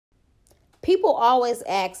People always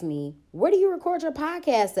ask me, where do you record your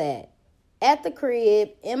podcast at? At the crib,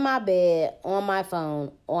 in my bed, on my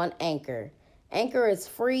phone, on Anchor. Anchor is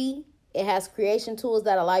free. It has creation tools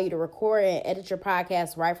that allow you to record and edit your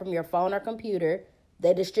podcast right from your phone or computer.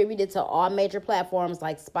 They distribute it to all major platforms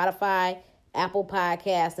like Spotify, Apple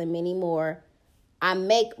Podcasts, and many more. I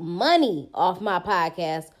make money off my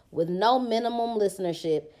podcast with no minimum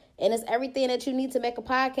listenership. And it's everything that you need to make a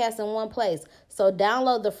podcast in one place. So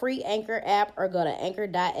download the free Anchor app or go to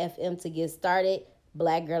anchor.fm to get started.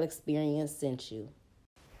 Black Girl Experience sent you.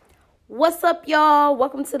 What's up, y'all?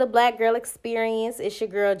 Welcome to the Black Girl Experience. It's your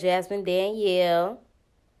girl, Jasmine Danielle.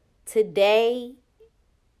 Today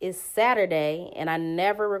is Saturday, and I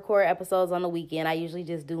never record episodes on the weekend. I usually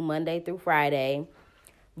just do Monday through Friday.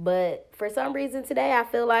 But for some reason today, I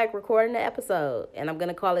feel like recording an episode, and I'm going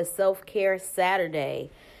to call it Self-Care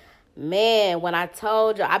Saturday. Man, when I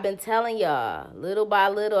told y'all, I've been telling y'all, little by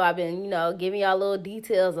little, I've been, giving y'all little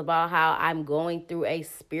details about how I'm going through a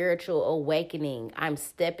spiritual awakening. I'm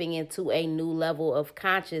stepping into a new level of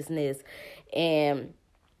consciousness, and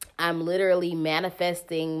I'm literally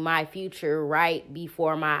manifesting my future right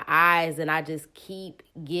before my eyes, and I just keep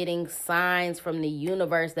getting signs from the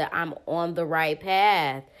universe that I'm on the right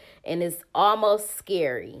path, and it's almost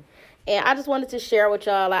scary. And I just wanted to share with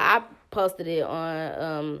y'all, I posted it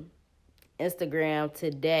on Instagram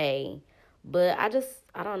today, but I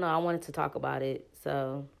don't know, I wanted to talk about it,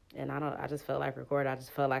 so, and I just felt like recording, I just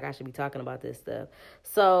felt like I should be talking about this stuff.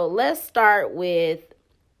 So let's start with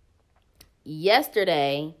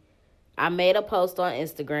yesterday. I made a post on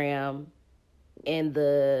Instagram, and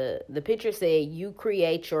the picture said, "You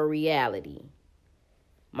create your reality."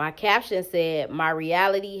 My caption said, "My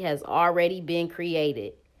reality has already been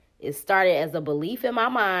created. It started as a belief in my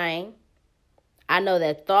mind. I know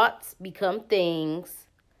that thoughts become things.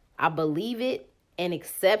 I believe it and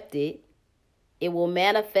accept it. It will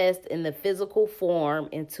manifest in the physical form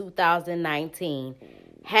in 2019.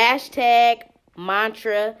 Hashtag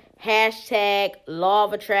mantra, hashtag law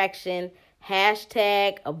of attraction,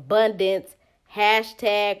 hashtag abundance,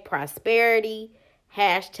 hashtag prosperity,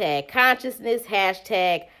 hashtag consciousness,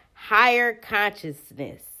 hashtag higher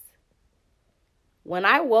consciousness." When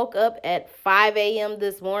I woke up at 5 a.m.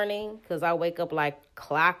 this morning, because I wake up like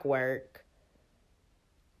clockwork,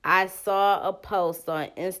 I saw a post on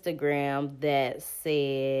Instagram that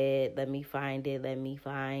said, let me find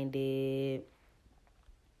it.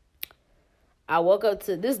 I woke up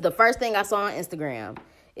to, this is the first thing I saw on Instagram.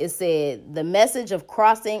 It said, the message of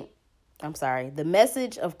crossing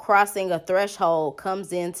a threshold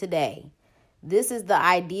comes in today. This is the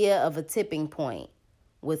idea of a tipping point.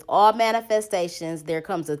 With all manifestations, there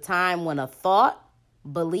comes a time when a thought,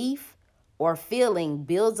 belief, or feeling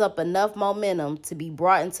builds up enough momentum to be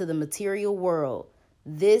brought into the material world.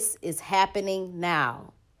 This is happening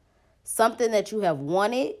now. Something that you have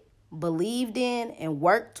wanted, believed in, and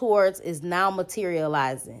worked towards is now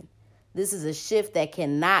materializing. This is a shift that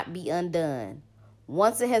cannot be undone.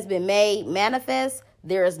 Once it has been made manifest,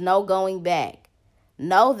 there is no going back.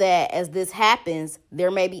 Know that as this happens, there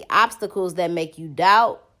may be obstacles that make you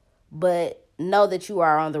doubt, but know that you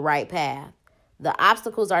are on the right path. The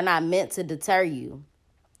obstacles are not meant to deter you.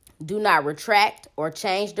 Do not retract or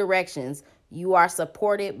change directions. You are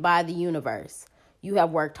supported by the universe. You have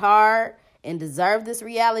worked hard and deserve this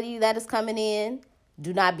reality that is coming in.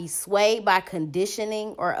 Do not be swayed by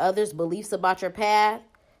conditioning or others' beliefs about your path.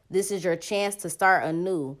 This is your chance to start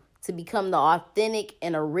anew, to become the authentic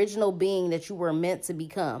and original being that you were meant to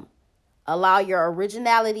become. Allow your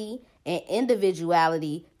originality and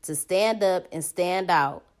individuality to stand up and stand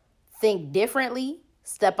out. Think differently.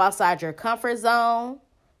 Step outside your comfort zone.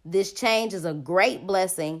 This change is a great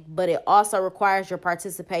blessing, but it also requires your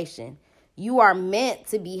participation. You are meant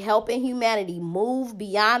to be helping humanity move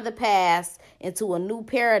beyond the past into a new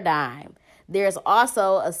paradigm. There's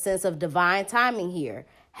also a sense of divine timing here.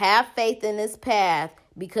 Have faith in this path,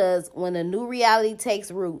 because when a new reality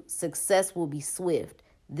takes root, success will be swift.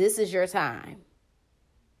 This is your time.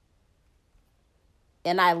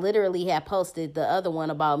 And I literally had posted the other one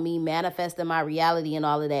about me manifesting my reality and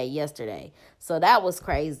all of that yesterday. So that was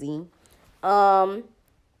crazy.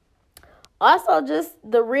 Also, just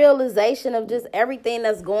the realization of just everything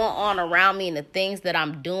that's going on around me and the things that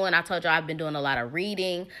I'm doing. I told you I've been doing a lot of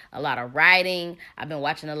reading, a lot of writing. I've been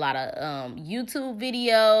watching a lot of YouTube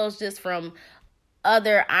videos just from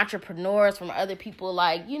other entrepreneurs, from other people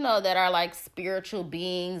like, that are like spiritual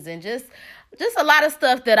beings, and just a lot of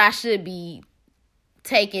stuff that I should be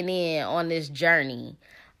taking in on this journey.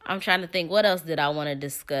 I'm trying to think, what else did I want to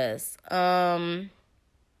discuss?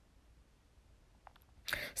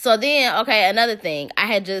 So then, okay, another thing. I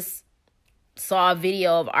had just saw a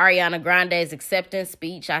video of Ariana Grande's acceptance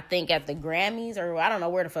speech, I think at the Grammys, or I don't know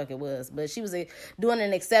where the fuck it was, but she was doing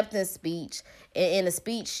an acceptance speech. In the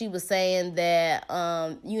speech, she was saying that,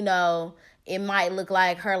 it might look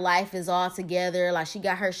like her life is all together, like she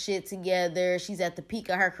got her shit together, she's at the peak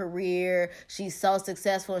of her career, she's so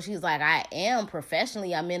successful, and she's like, I am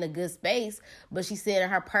professionally, I'm in a good space, but she said in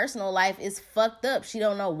her personal life is fucked up. She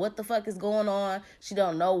don't know what the fuck is going on, she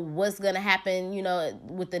don't know what's gonna happen,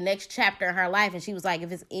 with the next chapter in her life, and she was like,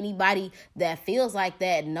 if it's anybody that feels like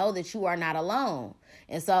that, know that you are not alone.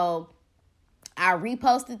 And so I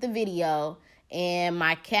reposted the video, and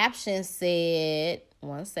my caption said,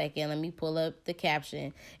 one second, let me pull up the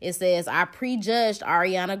caption. It says, I prejudged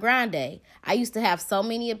Ariana Grande. I used to have so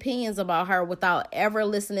many opinions about her without ever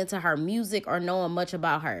listening to her music or knowing much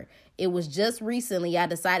about her. It was just recently I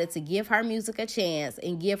decided to give her music a chance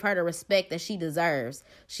and give her the respect that she deserves.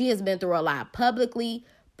 She has been through a lot publicly,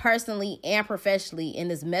 personally, and professionally, and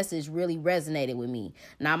this message really resonated with me.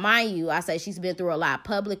 Now, mind you, I say she's been through a lot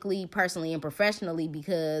publicly, personally, and professionally,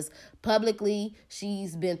 because publicly,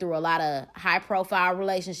 she's been through a lot of high-profile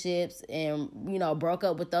relationships and, broke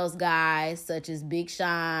up with those guys, such as Big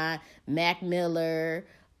Sean, Mac Miller,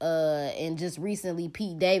 and just recently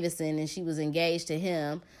Pete Davidson, and she was engaged to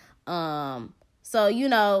him.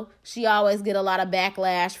 So, she always get a lot of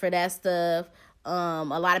backlash for that stuff. A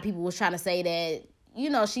lot of people was trying to say that,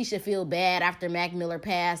 she should feel bad after Mac Miller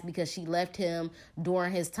passed because she left him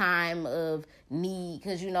during his time of need,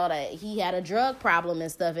 because that he had a drug problem and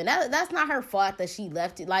stuff, and that's not her fault that she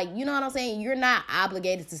left it. Like, you know what I'm saying? You're not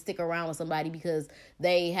obligated to stick around with somebody because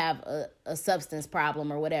they have a substance problem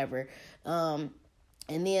or whatever. And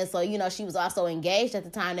then, so, she was also engaged at the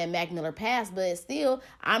time that Mac Miller passed, but still,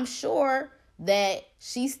 I'm sure that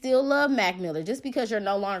she still loved Mac Miller. Just because you're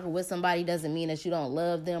no longer with somebody doesn't mean that you don't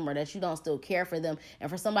love them or that you don't still care for them.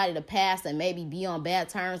 And for somebody to pass and maybe be on bad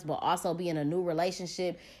terms, but also be in a new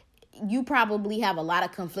relationship, you probably have a lot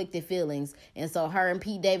of conflicted feelings. And so her and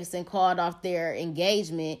Pete Davidson called off their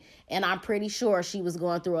engagement, and I'm pretty sure she was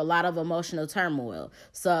going through a lot of emotional turmoil.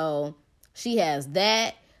 So she has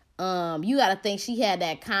that. You got to think she had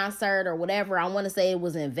that concert or whatever. I want to say it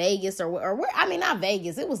was in Vegas or where, not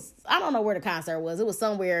Vegas. It was, I don't know where the concert was. It was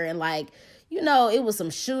somewhere in it was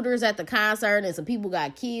some shooters at the concert and some people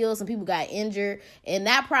got killed, some people got injured. And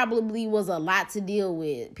that probably was a lot to deal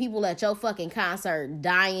with. People at your fucking concert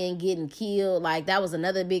dying, getting killed. Like, that was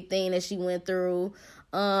another big thing that she went through.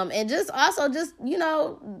 And just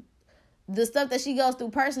the stuff that she goes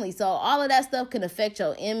through personally. So all of that stuff can affect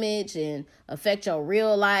your image and affect your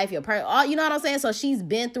real life, you know what I'm saying? So she's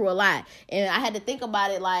been through a lot. And I had to think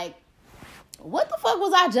about it, like, what the fuck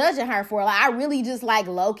was I judging her for? Like, I really just,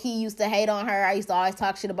 low-key used to hate on her. I used to always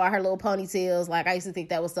talk shit about her little ponytails. Like, I used to think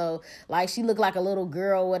that was so, she looked like a little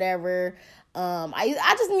girl, whatever. I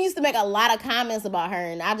just used to make a lot of comments about her,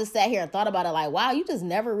 and I just sat here and thought about it, like, wow, you just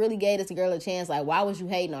never really gave this girl a chance. Like, why was you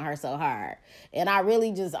hating on her so hard? And I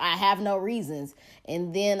have no reasons.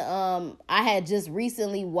 And then I had just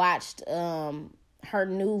recently watched her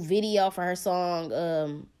new video for her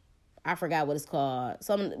song, I forgot what it's called.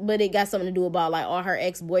 But it got something to do about all her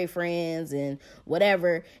ex-boyfriends and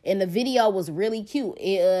whatever. And the video was really cute.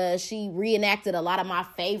 She reenacted a lot of my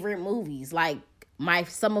favorite movies,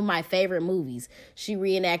 some of my favorite movies. She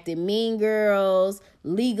reenacted Mean Girls,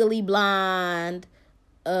 Legally Blonde.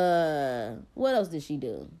 What else did she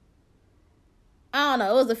do? I don't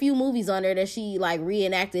know. It was a few movies on there that she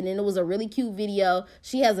reenacted, and it was a really cute video.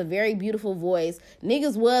 She has a very beautiful voice.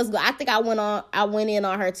 I think I went in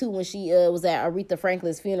on her too when she was at Aretha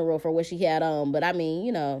Franklin's funeral for what she had on. But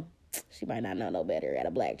she might not know no better at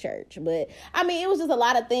a black church. But it was just a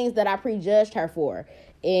lot of things that I prejudged her for,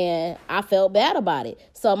 and I felt bad about it.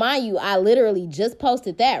 So mind you, I literally just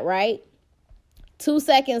posted that, right? 2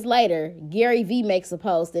 seconds later, Gary Vee makes a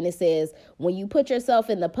post, and it says, when you put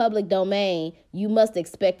yourself in the public domain, you must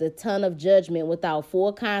expect a ton of judgment without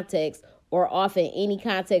full context or often any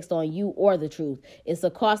context on you or the truth. It's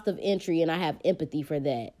a cost of entry, and I have empathy for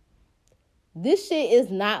that. This shit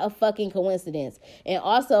is not a fucking coincidence. And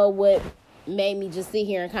also what made me just sit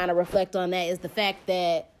here and kind of reflect on that is the fact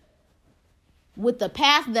that with the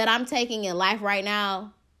path that I'm taking in life right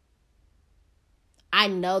now, I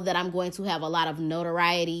know that I'm going to have a lot of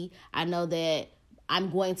notoriety. I know that I'm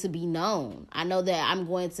going to be known. I know that I'm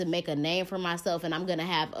going to make a name for myself, and I'm going to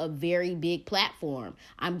have a very big platform.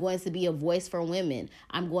 I'm going to be a voice for women.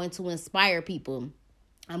 I'm going to inspire people.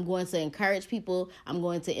 I'm going to encourage people. I'm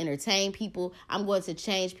going to entertain people. I'm going to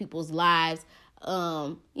change people's lives.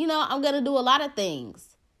 I'm going to do a lot of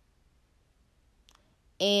things.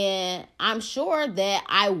 And I'm sure that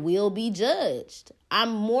I will be judged.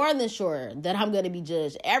 I'm more than sure that I'm going to be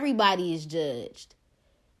judged. Everybody is judged.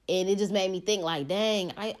 And it just made me think like,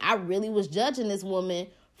 dang, I really was judging this woman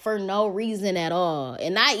for no reason at all.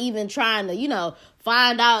 And not even trying to,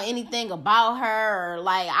 find out anything about her. Or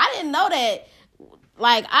like, I didn't know that.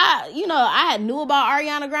 Like, I had knew about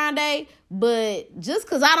Ariana Grande, but just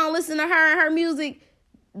because I don't listen to her and her music,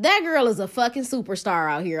 that girl is a fucking superstar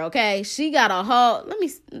out here, okay? She got a whole...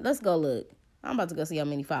 Let's go look. I'm about to go see how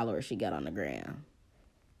many followers she got on the gram.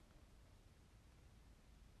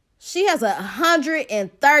 She has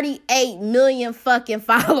 138 million fucking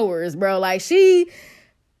followers, bro. Like, she's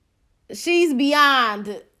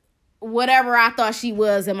beyond whatever I thought she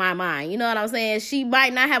was in my mind. You know what I'm saying? She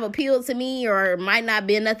might not have appealed to me or might not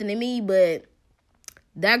be nothing to me, but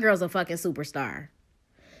that girl's a fucking superstar.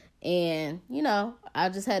 And, I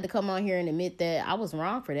just had to come on here and admit that I was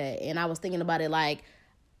wrong for that. And I was thinking about it like,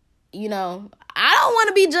 I don't want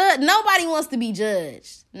to be judged. Nobody wants to be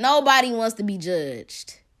judged. Nobody wants to be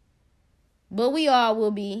judged. But we all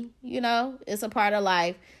will be, it's a part of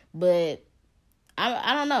life. But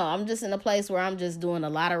I don't know. I'm just in a place where I'm just doing a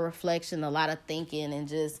lot of reflection, a lot of thinking, and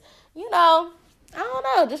just, I don't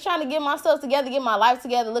know, just trying to get myself together, get my life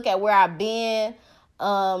together, look at where I've been.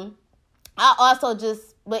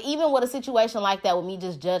 But even with a situation like that, with me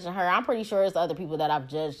just judging her, I'm pretty sure it's other people that I've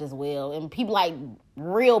judged as well. And people like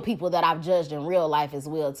real people that I've judged in real life as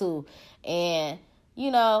well, too. And,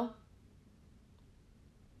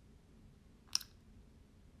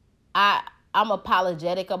 I'm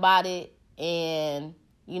apologetic about it. And,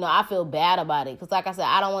 I feel bad about it. Because like I said,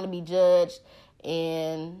 I don't want to be judged.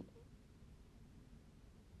 And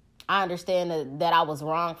I understand that I was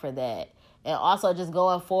wrong for that. And also just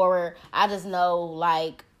going forward, I just know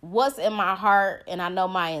like what's in my heart, and I know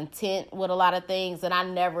my intent with a lot of things. And I've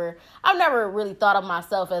never really thought of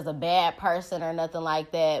myself as a bad person or nothing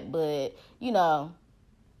like that. But,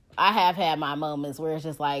 I have had my moments where it's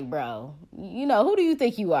just like, bro, who do you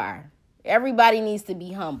think you are? Everybody needs to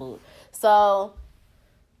be humbled. So,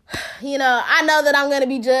 I know that I'm going to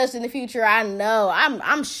be judged in the future. I know.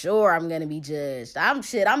 I'm sure I'm going to be judged. I'm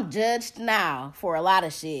judged now for a lot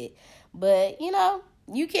of shit. But,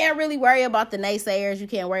 you can't really worry about the naysayers. You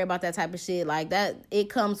can't worry about that type of shit like that. It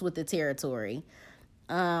comes with the territory.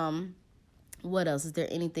 What else? Is there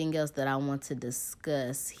anything else that I want to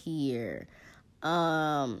discuss here?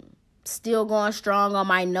 Still going strong on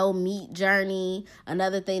my no meat journey.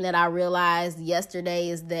 Another thing that I realized yesterday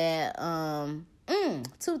is that,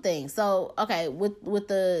 two things. So, okay, with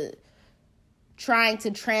the trying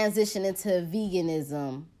to transition into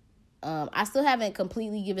veganism, I still haven't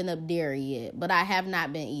completely given up dairy yet, but I have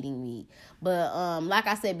not been eating meat. But like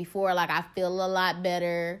I said before, like I feel a lot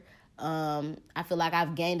better. I feel like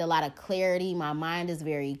I've gained a lot of clarity. My mind is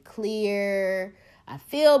very clear. I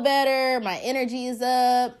feel better. My energy is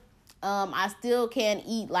up. I still can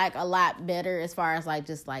eat like a lot better as far as like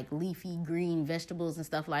just like leafy green vegetables and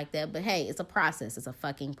stuff like that. But hey, it's a process. It's a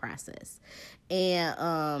fucking process.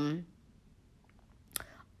 And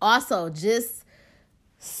also just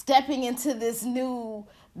stepping into this new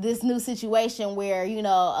situation where,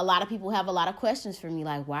 a lot of people have a lot of questions for me,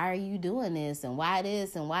 like, why are you doing this and why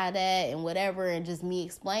this and why that and whatever, and just me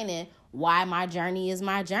explaining why my journey is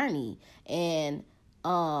my journey. And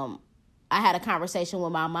I had a conversation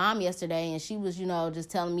with my mom yesterday, and she was, just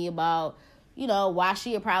telling me about, why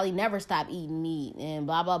she'll probably never stop eating meat and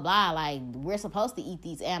blah, blah, blah. Like, we're supposed to eat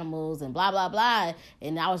these animals and blah, blah, blah.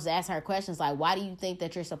 And I was asking her questions like, why do you think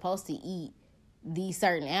that you're supposed to eat these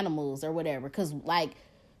certain animals or whatever? Because, like,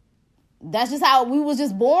 that's just how we was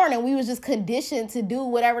just born, and we was just conditioned to do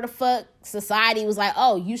whatever the fuck society was like,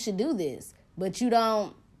 oh, you should do this. But you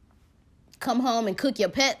don't come home and cook your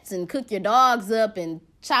pets and cook your dogs up and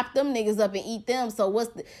chop them niggas up and eat them. So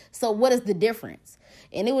what is the difference?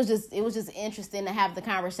 And it was just interesting to have the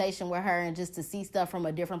conversation with her and just to see stuff from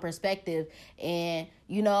a different perspective. And,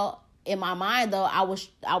 in my mind though, I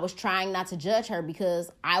was trying not to judge her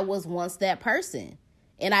because I was once that person.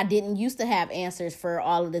 And I didn't used to have answers for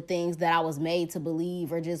all of the things that I was made to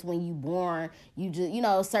believe, or just when you born, you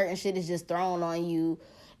just, certain shit is just thrown on you.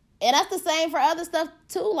 And that's the same for other stuff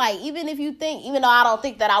too. Like, even though I don't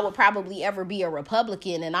think that I would probably ever be a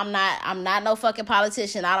Republican, and I'm not no fucking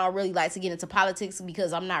politician. I don't really like to get into politics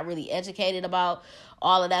because I'm not really educated about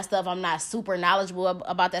all of that stuff. I'm not super knowledgeable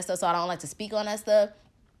about that stuff, so I don't like to speak on that stuff.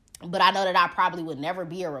 But I know that I probably would never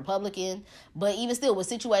be a Republican. But even still, with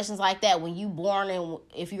situations like that, when you born and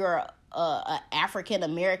if you're a African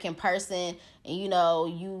American person, and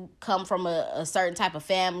you come from a certain type of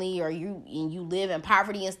family, or you live in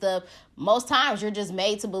poverty and stuff, most times you're just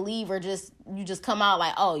made to believe, or you just come out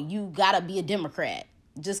like, oh, you gotta be a Democrat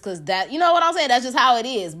just because that, you know what I'm saying? That's just how it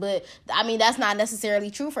is. But I mean, that's not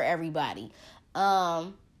necessarily true for everybody.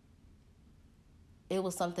 It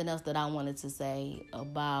was something else that I wanted to say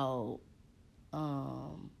about,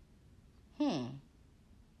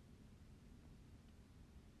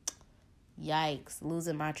 yikes,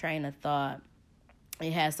 losing my train of thought.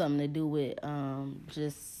 It has something to do with,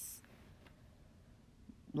 just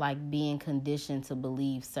like being conditioned to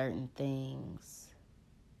believe certain things.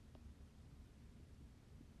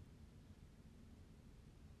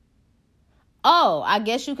 Oh, I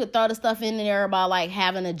guess you could throw the stuff in there about like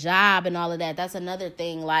having a job and all of that. That's another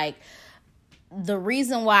thing. Like, the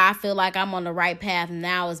reason why I feel like I'm on the right path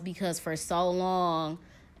now is because for so long,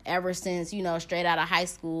 ever since, straight out of high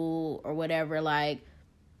school or whatever, like,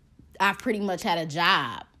 I've pretty much had a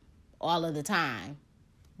job all of the time.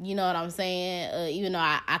 You know what I'm saying? Even though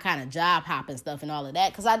I kind of job hop and stuff and all of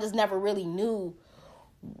that, because I just never really knew.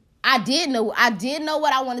 I did know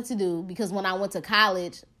what I wanted to do, because when I went to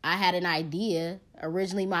college, I had an idea.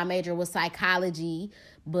 Originally, my major was psychology,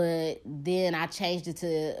 but then I changed it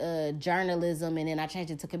to journalism, and then I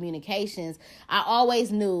changed it to communications. I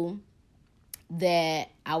always knew that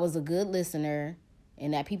I was a good listener,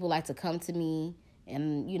 and that people like to come to me,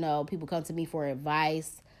 and, people come to me for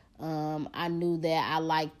advice. I knew that I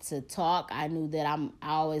liked to talk. I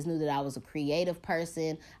always knew that I was a creative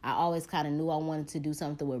person. I always kind of knew I wanted to do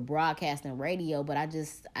something with broadcast and radio, but I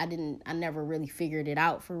never really figured it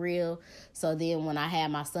out for real. So then when I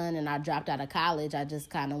had my son and I dropped out of college, I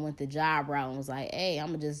just kind of went the job route and was like, hey,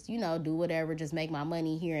 I'm gonna just, do whatever, just make my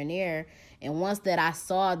money here and there. And once that I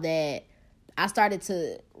saw that, I started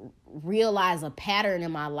to realize a pattern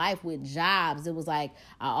in my life with jobs. It was like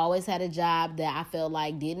I always had a job that I felt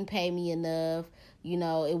like didn't pay me enough.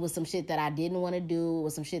 It was some shit that I didn't want to do. It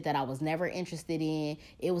was some shit that I was never interested in.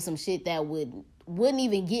 It was some shit that wouldn't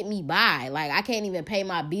even get me by. Like, I can't even pay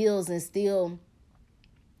my bills and still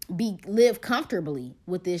live comfortably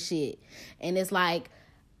with this shit. And it's like,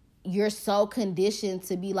 you're so conditioned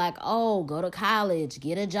to be like, oh, go to college,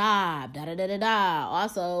 get a job, da-da-da-da-da.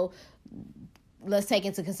 Also, let's take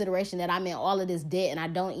into consideration that I'm in all of this debt and I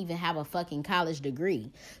don't even have a fucking college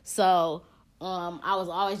degree. So I was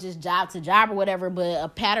always just job to job or whatever. But a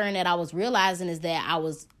pattern that I was realizing is that I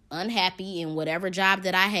was unhappy in whatever job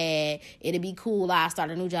that I had. It'd be cool. I start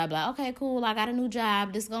a new job, like, okay, cool, I got a new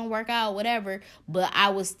job. This is gonna work out, whatever. But I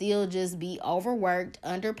would still just be overworked,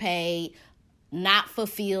 underpaid, not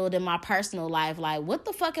fulfilled in my personal life. Like, what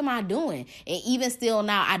the fuck am I doing? And even still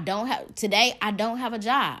now, I don't have a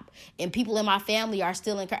job. And people in my family are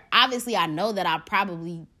still obviously, I know that I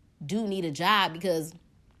probably do need a job because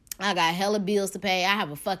I got hella bills to pay. I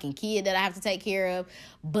have a fucking kid that I have to take care of.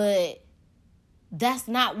 But that's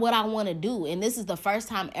not what I want to do. And this is the first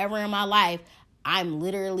time ever in my life I'm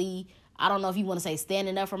literally, I don't know if you want to say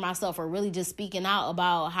standing up for myself or really just speaking out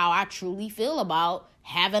about how I truly feel about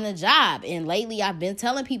having a job. And lately I've been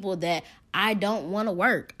telling people that I don't want to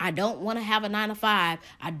work. I don't want to have a 9-to-5.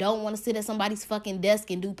 I don't want to sit at somebody's fucking desk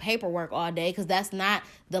and do paperwork all day, because that's not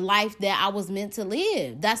the life that I was meant to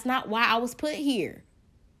live. That's not why I was put here.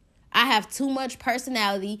 I have too much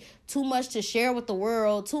personality, too much to share with the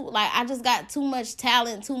world. I just got too much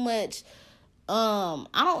talent, too much, I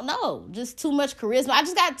don't know, just too much charisma. I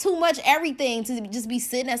just got too much everything to just be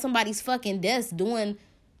sitting at somebody's fucking desk doing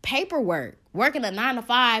paperwork, working a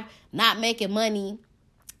 9-to-5, not making money,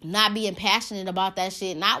 not being passionate about that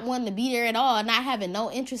shit, not wanting to be there at all, not having no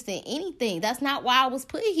interest in anything. That's not why I was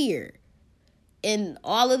put here. And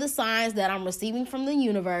all of the signs that I'm receiving from the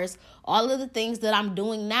universe, all of the things that I'm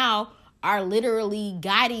doing now are literally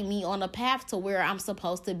guiding me on a path to where I'm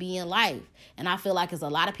supposed to be in life. And I feel like there's a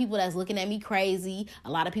lot of people that's looking at me crazy,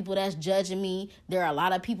 a lot of people that's judging me. There are a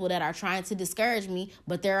lot of people that are trying to discourage me,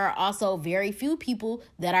 but there are also very few people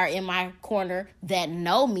that are in my corner that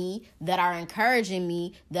know me, that are encouraging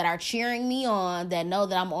me, that are cheering me on, that know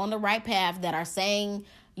that I'm on the right path, that are saying,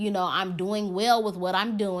 I'm doing well with what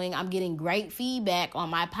I'm doing. I'm getting great feedback on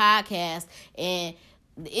my podcast. And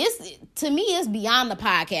to me, it's beyond the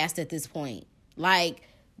podcast at this point. Like,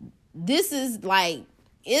 this is good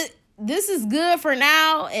for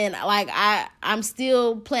now. And like, I'm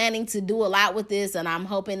still planning to do a lot with this, and I'm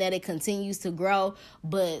hoping that it continues to grow.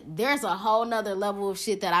 But there's a whole nother level of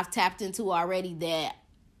shit that I've tapped into already that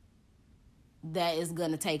that is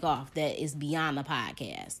going to take off, that is beyond the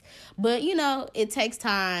podcast. But, you know, it takes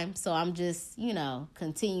time. So I'm just, you know,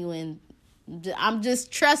 continuing. I'm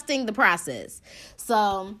just trusting the process.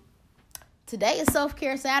 So today is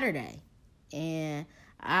Self-Care Saturday. And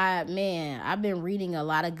I've been reading a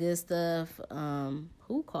lot of good stuff.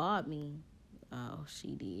 Who called me? Oh,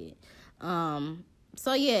 she did.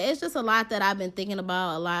 So yeah, it's just a lot that I've been thinking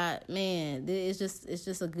about a lot. Man, it's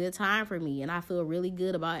just a good time for me, and I feel really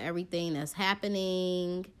good about everything that's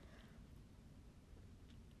happening.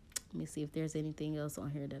 Let me see if there's anything else on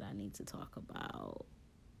here that I need to talk about.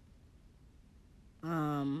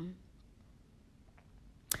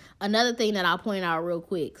 Another thing that I'll point out real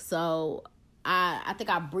quick. So I think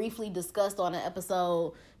I briefly discussed on an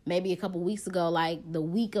episode maybe a couple weeks ago, like the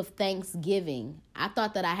week of Thanksgiving. I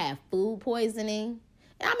thought that I had food poisoning.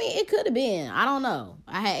 I mean, it could have been. I don't know.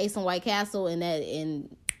 I had ate some White Castle,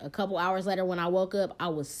 and a couple hours later when I woke up, I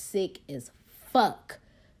was sick as fuck.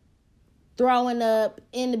 Throwing up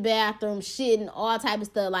in the bathroom, shitting, all type of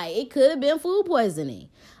stuff. Like, it could have been food poisoning.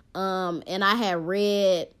 And I had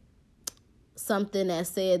read something that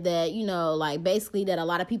said that, you know, like basically that a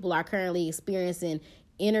lot of people are currently experiencing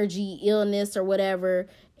energy illness or whatever,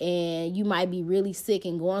 and you might be really sick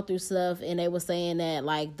and going through stuff, and they were saying that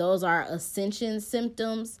like those are ascension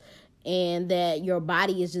symptoms, and that your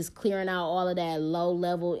body is just clearing out all of that low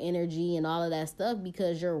level energy and all of that stuff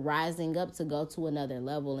because you're rising up to go to another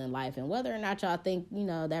level in life. And whether or not y'all think, you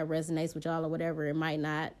know, that resonates with y'all or whatever, it might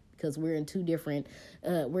not, because we're in two different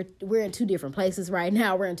we're in two different places right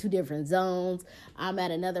now. We're in two different zones. I'm at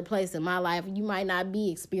another place in my life. You might not be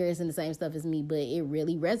experiencing the same stuff as me, but it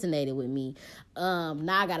really resonated with me. Now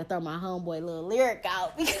I gotta throw my homeboy little lyric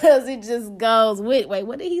out because it just goes with, wait,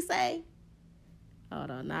 what did he say? Hold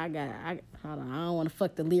on, now hold on. I don't want to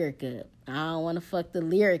fuck the lyric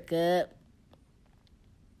up.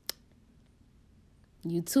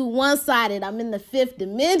 You too one-sided. I'm in the fifth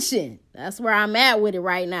dimension. That's where I'm at with it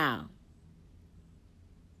right now.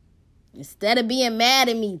 Instead of being mad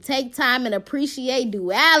at me, take time and appreciate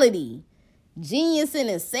duality, genius and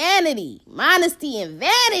insanity, modesty and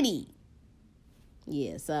vanity.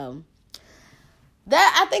 Yeah, so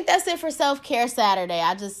I think that's it for Self-Care Saturday.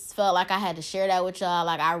 I just felt like I had to share that with y'all.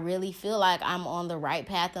 Like, I really feel like I'm on the right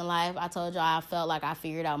path in life. I told y'all I felt like I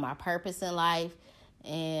figured out my purpose in life,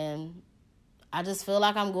 and I just feel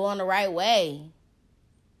like I'm going the right way.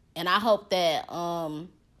 And I hope that,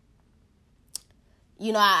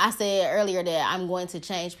 you know, I said earlier that I'm going to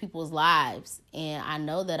change people's lives. And I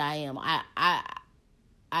know that I am.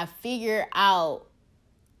 I figured out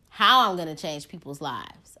how I'm going to change people's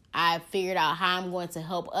lives. I figured out how I'm going to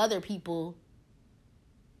help other people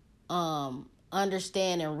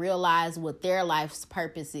understand and realize what their life's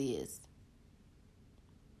purpose is.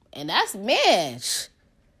 And that's, man,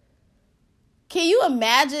 can you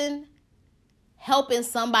imagine helping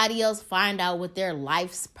somebody else find out what their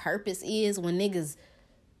life's purpose is when niggas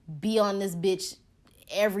be on this bitch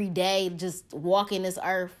every day, just walking this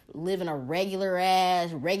earth, living a regular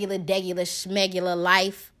degular, schmegular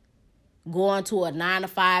life, going to a 9 to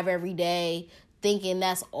 5 every day, thinking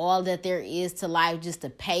that's all that there is to life, just to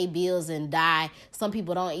pay bills and die. Some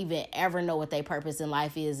people don't even ever know what their purpose in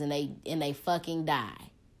life is, and they fucking die.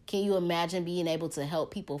 Can you imagine being able to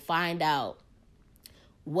help people find out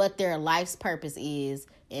what their life's purpose is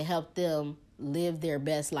and help them live their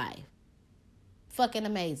best life? Fucking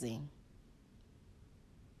amazing.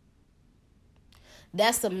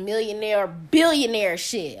 That's some millionaire, billionaire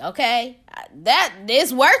shit, okay? That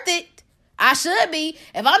is worth it. I should be.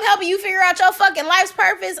 If I'm helping you figure out your fucking life's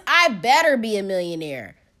purpose, I better be a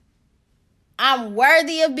millionaire. I'm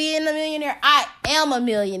worthy of being a millionaire. I am a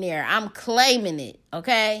millionaire. I'm claiming it,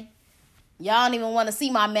 okay? Y'all don't even want to see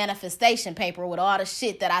my manifestation paper with all the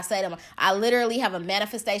shit that I say to them. I literally have a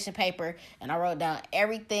manifestation paper, and I wrote down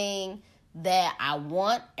everything that I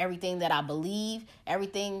want, everything that I believe,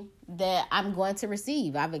 everything that I'm going to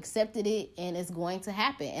receive. I've accepted it, and it's going to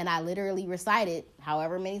happen. And I literally recite it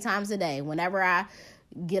however many times a day. Whenever I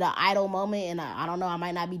get an idle moment and I don't know, I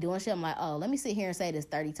might not be doing shit, I'm like, oh, let me sit here and say this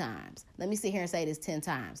 30 times. Let me sit here and say this 10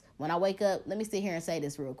 times. When I wake up, let me sit here and say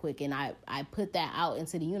this real quick. And I put that out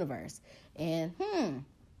into the universe. And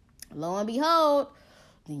lo and behold,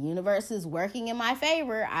 the universe is working in my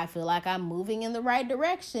favor. I feel like I'm moving in the right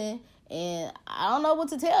direction. And I don't know what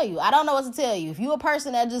to tell you. If you a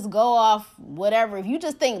person that just go off whatever, if you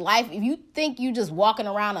just think if you think you just walking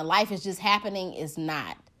around and life is just happening, it's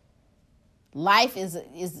not. Life is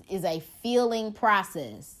a feeling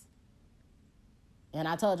process. And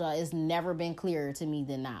I told y'all, it's never been clearer to me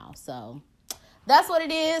than now. So that's what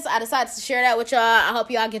it is. I decided to share that with y'all. I hope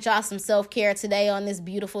y'all get y'all some self-care today on this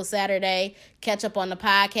beautiful Saturday. Catch up on the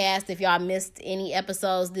podcast. If y'all missed any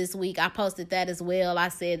episodes this week, I posted that as well. I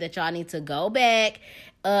said that y'all need to go back.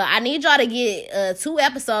 I need y'all to get 2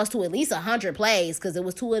 episodes to at least 100 plays, because it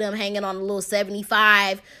was 2 of them hanging on a little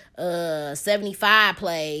 75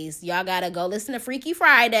 plays. Y'all got to go listen to Freaky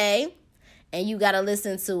Friday, and you got to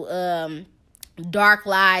listen to Dark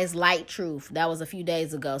Lies, Light Truth. That was a few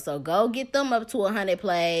days ago. So go get them up to 100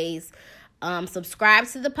 plays. Subscribe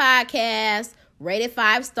to the podcast. Rate it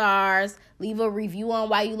 5 stars. Leave a review on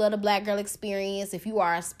Why You Love the Black Girl Experience. If you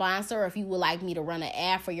are a sponsor, or if you would like me to run an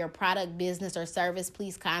ad for your product, business, or service,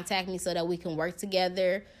 please contact me so that we can work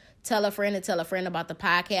together. Tell a friend and tell a friend about the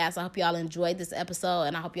podcast. I hope y'all enjoyed this episode,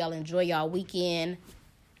 and I hope y'all enjoy y'all weekend.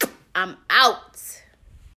 I'm out.